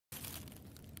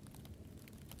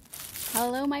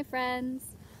Hello, my friends.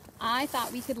 I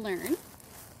thought we could learn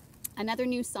another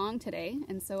new song today,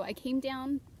 and so I came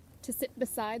down to sit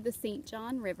beside the St.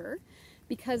 John River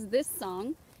because this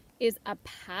song is a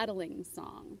paddling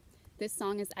song. This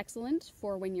song is excellent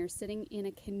for when you're sitting in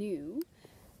a canoe,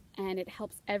 and it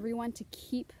helps everyone to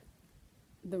keep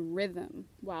the rhythm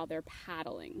while they're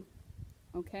paddling.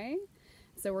 Okay?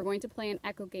 So we're going to play an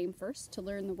echo game first to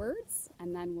learn the words,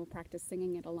 and then we'll practice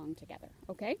singing it along together.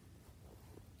 Okay?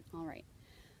 All right.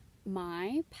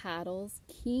 My paddle's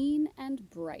keen and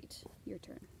bright. Your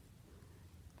turn.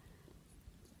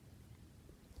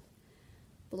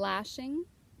 Flashing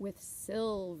with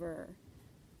silver.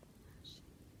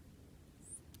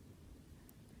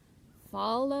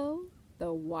 Follow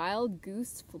the wild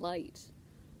goose flight.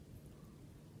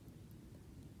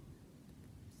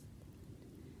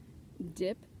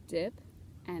 Dip, dip,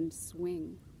 and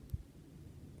swing.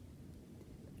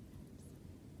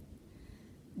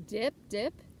 Dip,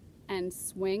 dip, and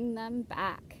swing them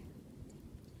back.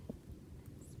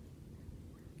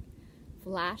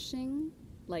 Flashing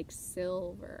like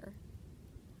silver.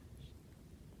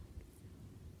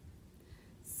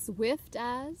 Swift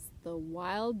as the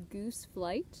wild goose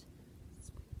flight.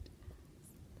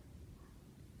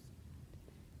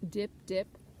 Dip,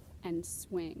 dip, and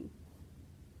swing.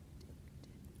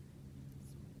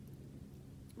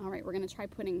 All right, we're going to try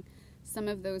putting some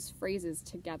of those phrases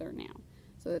together now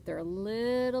so that they're a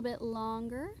little bit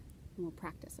longer, and we'll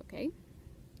practice, okay?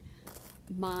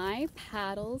 My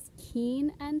paddle's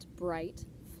keen and bright,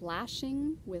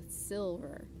 flashing with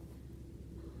silver.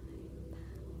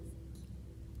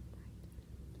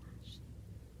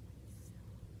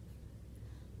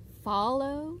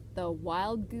 Follow the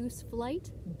wild goose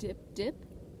flight, dip, dip,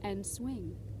 and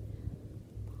swing.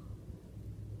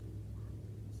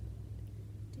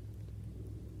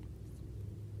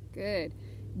 Good.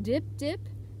 Dip, dip,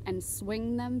 and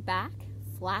swing them back,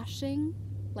 flashing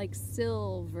like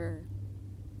silver.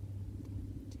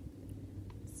 Dip, dip,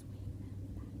 and swing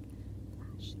them back,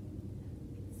 flashing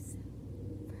like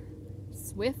silver.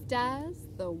 Swift as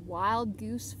the wild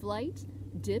goose flight,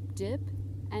 dip, dip,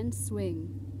 and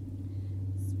swing.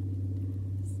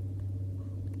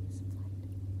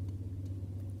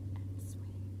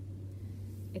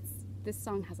 This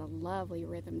song has a lovely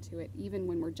rhythm to it, even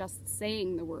when we're just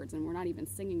saying the words and we're not even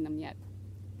singing them yet.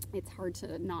 It's hard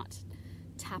to not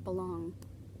tap along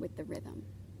with the rhythm,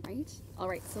 right? All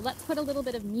right, so let's put a little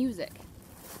bit of music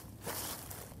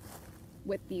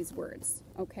with these words,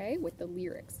 okay? With the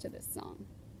lyrics to this song.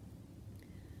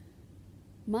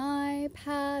 My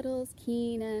paddle's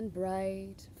keen and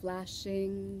bright,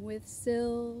 flashing with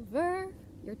silver.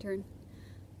 Your turn.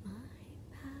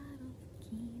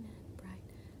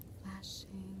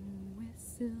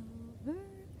 Silver.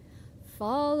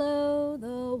 Follow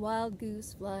the wild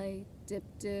goose flight, dip,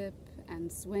 dip,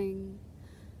 and swing.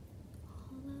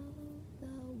 Follow the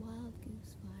wild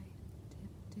goose flight, dip,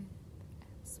 dip,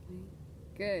 and swing.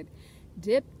 Good.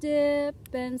 Dip, dip,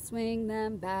 and swing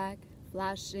them back,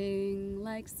 flashing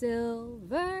like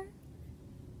silver.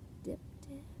 Dip,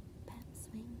 dip, and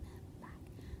swing them back,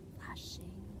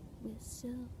 flashing with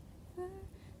silver.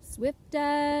 Swift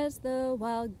as the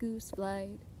wild goose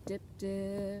flight, dip,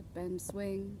 dip, and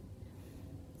swing.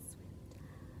 Swift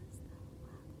as the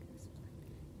wild goose flight,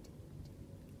 dip,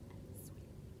 dip, and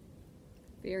swing.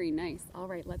 Very nice. All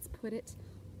right, let's put it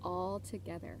all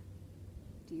together.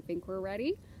 Do you think we're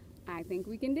ready? I think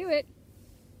we can do it.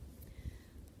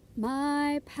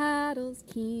 My paddle's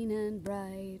keen and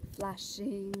bright,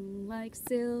 flashing like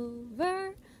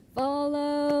silver.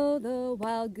 Follow the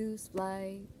wild goose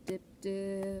flight, dip,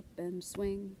 dip, and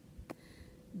swing.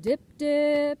 Dip,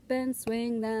 dip, and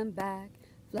swing them back,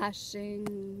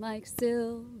 flashing like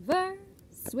silver.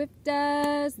 Swift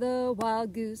as the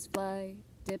wild goose flight,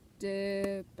 dip,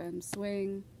 dip, and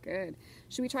swing. Good.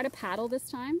 Should we try to paddle this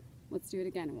time? Let's do it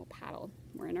again and we'll paddle.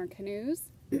 We're in our canoes.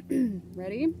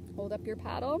 Ready? Hold up your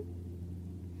paddle.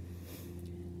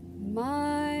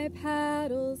 My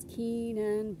paddle's keen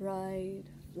and bright,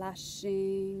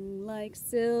 flashing like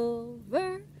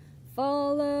silver.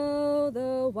 Follow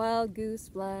the wild goose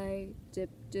flight, dip,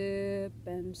 dip,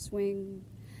 and swing.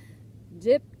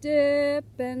 Dip, dip,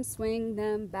 and swing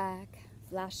them back,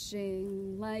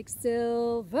 flashing like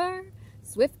silver.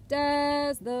 Swift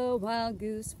as the wild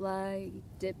goose flight,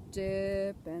 dip,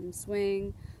 dip, and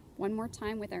swing. One more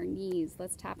time with our knees.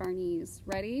 Let's tap our knees.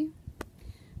 Ready?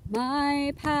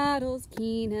 My paddle's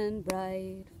keen and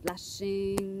bright,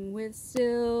 flashing with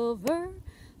silver.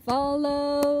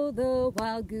 Follow the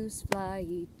wild goose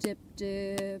flight, dip,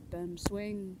 dip, and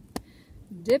swing.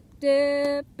 Dip,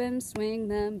 dip, and swing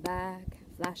them back,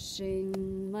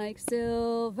 flashing like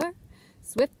silver.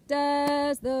 Swift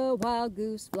as the wild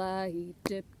goose fly,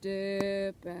 dip,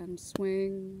 dip, and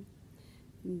swing.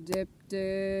 Dip,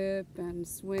 dip, and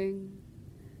swing.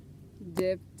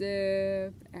 Dip,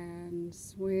 dip, and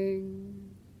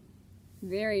swing.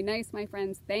 Very nice, my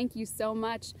friends. Thank you so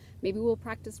much. Maybe we'll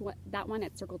practice that one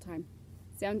at circle time.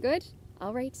 Sound good?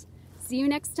 All right. See you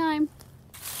next time.